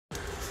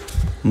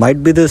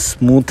Might be the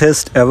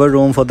smoothest ever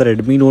ROM for the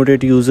Redmi Note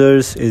 8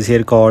 users is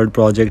here called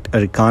Project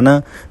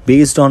Arcana,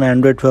 based on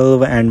Android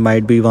 12, and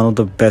might be one of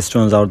the best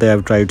ones out there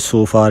I've tried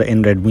so far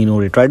in Redmi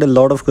Note 8. Tried a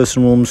lot of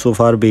custom ROMs so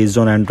far based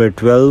on Android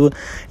 12.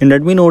 In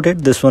Redmi Note 8,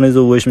 this one is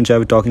the version which I'll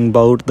be talking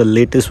about, the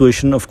latest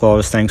version, of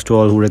course, thanks to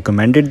all who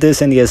recommended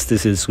this. And yes,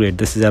 this is great.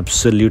 This is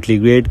absolutely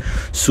great.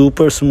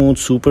 Super smooth,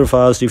 super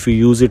fast. If you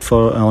use it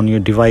for on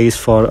your device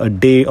for a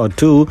day or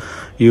two,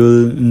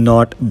 you'll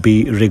not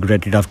be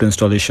regretted after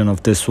installation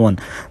of this one.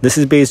 This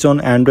is based on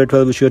Android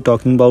 12, which we are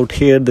talking about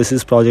here. This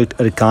is Project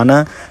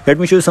Arcana. Let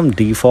me show you some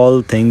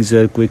default things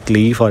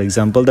quickly. For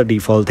example, the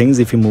default things,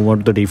 if you move on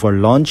to the default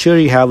launcher,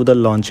 you have the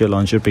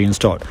launcher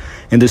pre-installed.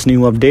 In this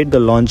new update, the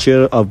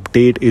launcher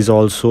update is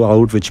also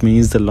out, which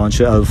means the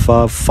launcher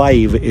alpha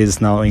 5 is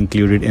now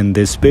included in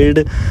this build.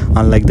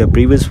 Unlike the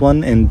previous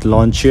one, in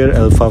launcher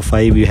alpha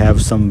 5 you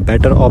have some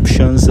better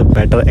options,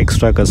 better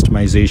extra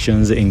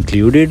customizations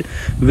included,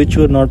 which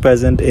were not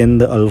present in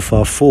the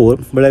alpha 4,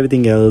 but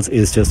everything else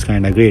is just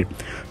kind of great.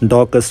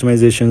 Dock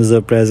customizations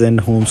are present,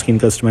 home screen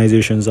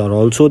customizations are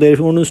also there. If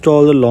you want to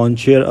install the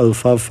launcher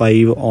alpha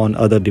 5 on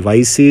other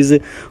devices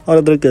or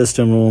other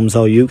custom ROMs,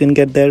 how you can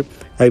get there,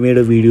 I made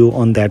a video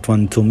on that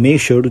one, so make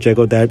sure to check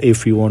out that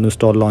if you want to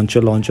install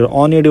launcher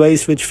on your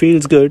device, which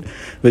feels good,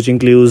 which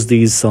includes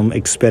these some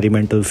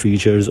experimental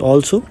features,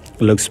 also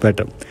looks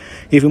better.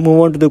 If you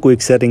move on to the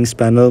quick settings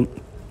panel,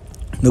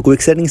 the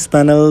quick settings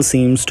panel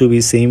seems to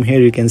be same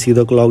here. You can see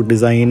the clock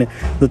design.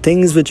 The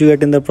things which you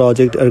get in the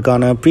Project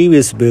Arcana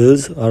previous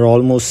builds are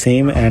almost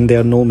same, and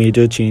there are no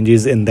major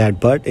changes in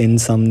that, but in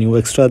some new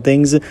extra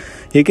things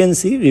you can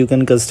see you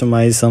can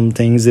customize some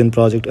things in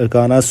Project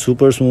Arcana.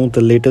 Super smooth,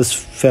 the latest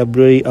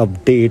February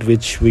update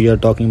which we are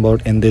talking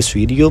about in this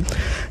video.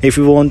 If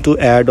you want to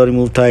add or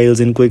remove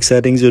tiles in quick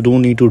settings, you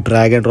don't need to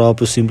drag and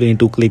drop. You simply need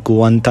to click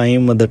one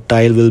time, the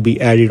tile will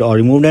be added or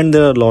removed, and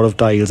there are a lot of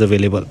tiles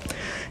available.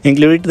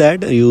 Included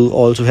that, you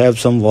also have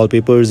some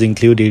wallpapers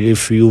included.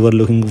 If you were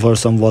looking for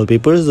some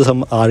wallpapers,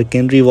 some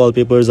Arcanary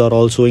wallpapers are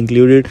also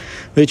included,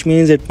 which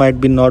means it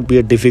might be not be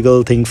a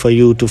difficult thing for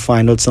you to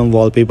find out some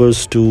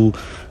wallpapers to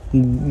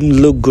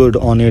look good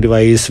on your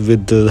device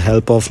with the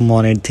help of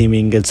monet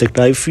theming,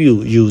 etc. if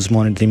you use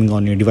monet theming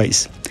on your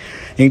device.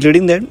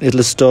 Including that,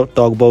 let's talk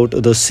about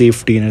the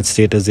safety net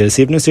status there.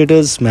 Safety net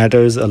status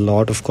matters a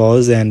lot, of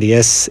course, and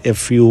yes,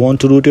 if you want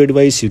to root your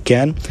device, you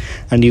can,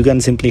 and you can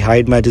simply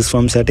hide matches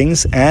from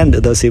settings, and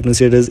the safety net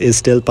status is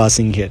still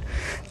passing here.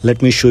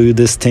 Let me show you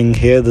this thing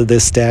here, the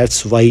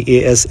stats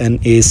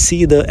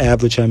YASNAC, the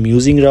app which I'm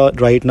using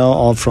right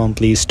now from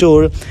Play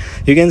Store.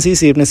 You can see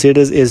safety net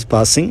status is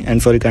passing,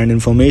 and for your kind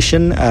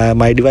information,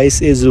 my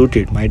device is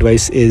rooted. My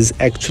device is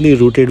actually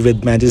rooted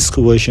with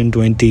Magisk version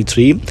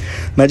 23.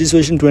 Magisk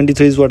version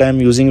 23 is what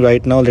I'm using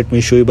right now. Let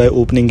me show you by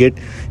opening it.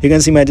 You can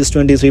see Magisk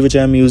 23 which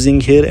I'm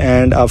using here,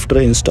 and after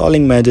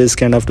installing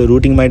Magisk and after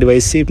rooting my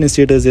device, safety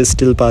status is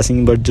still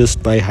passing, but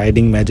just by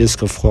hiding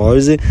Magisk, of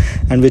course,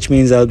 and which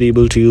means I'll be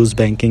able to use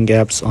banking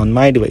apps on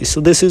my device. So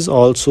this is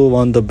also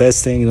one of the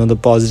best things, the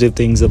positive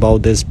things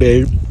about this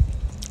build.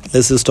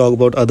 Let's just talk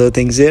about other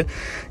things here.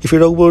 If you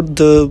talk about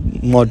the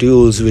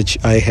modules which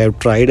I have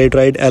tried, I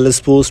tried LS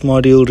Post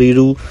module,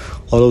 Redo.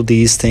 All of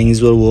these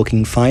things were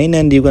working fine,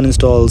 and you can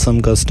install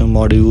some custom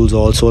modules.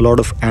 Also, a lot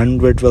of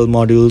Android 12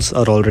 modules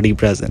are already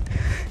present.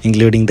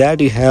 Including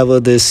that, you have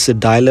this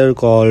dialer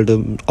called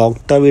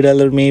Octave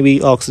dialer, maybe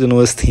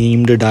Oxygenous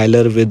themed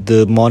dialer with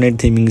the monet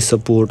theming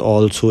support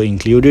also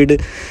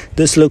included.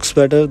 This looks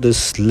better.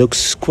 This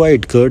looks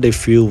quite good.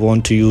 If you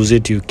want to use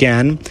it, you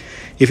can.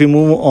 If you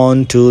move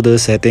on to the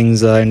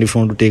settings and if you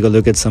want to take a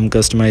look at some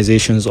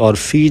customizations or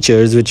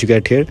features which you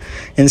get here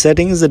in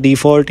settings, the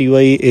default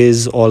UI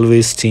is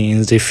always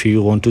changed. If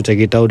you want to check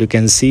it out, you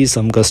can see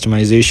some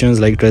customizations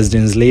like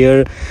residence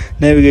layer,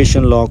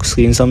 navigation lock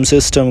screen, some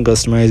system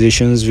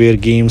customizations where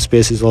game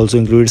space is also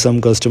included. Some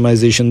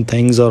customization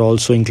things are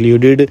also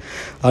included.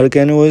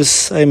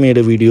 Arcanous, I made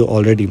a video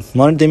already.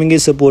 Monet theming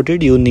is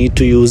supported. You need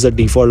to use the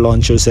default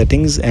launcher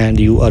settings and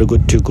you are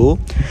good to go.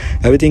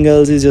 Everything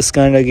else is just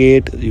kind of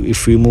great.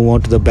 If you move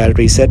on to the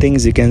battery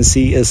settings, you can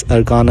see is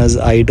Arcana's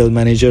idle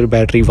manager,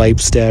 battery wipe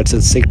stats,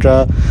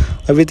 etc.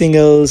 Everything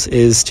else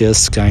is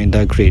just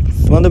kinda great.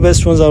 One of the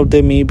best ones out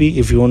there. Maybe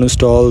if you want to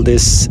install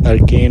this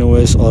Arcane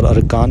OS or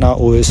Arcana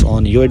OS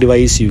on your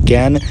device, you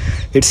can.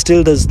 It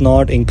still does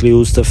not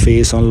include the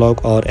face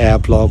unlock or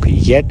app lock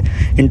yet.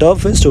 In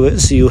Topfest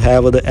OS, you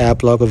have the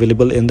app lock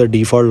available in the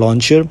default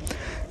launcher.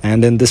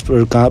 And in this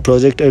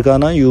Project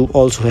Arcana, you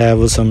also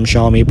have some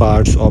Xiaomi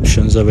parts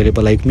options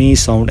available, like Me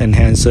Sound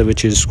Enhancer,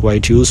 which is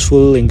quite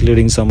useful,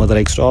 including some other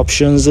extra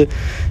options.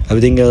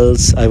 Everything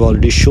else I've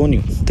already shown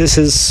you. This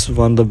is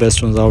one of the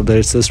best ones out there.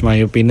 It's just my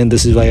opinion.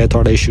 This is why I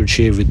thought I should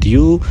share with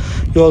you.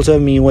 You also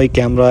have MIUI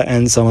camera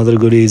and some other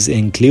goodies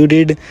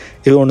included.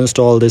 If you want to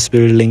install this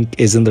build, link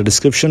is in the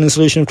description.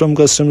 Installation from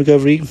Custom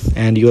Recovery,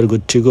 and you are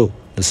good to go.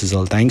 This is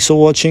all. Thanks for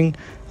watching.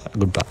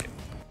 Goodbye.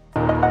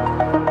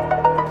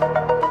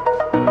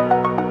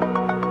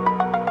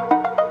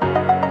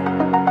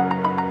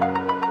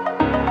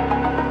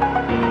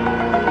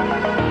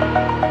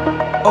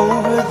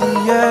 over the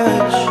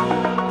edge.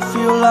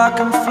 Feel like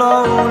I'm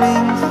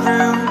floating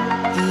through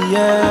the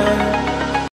air.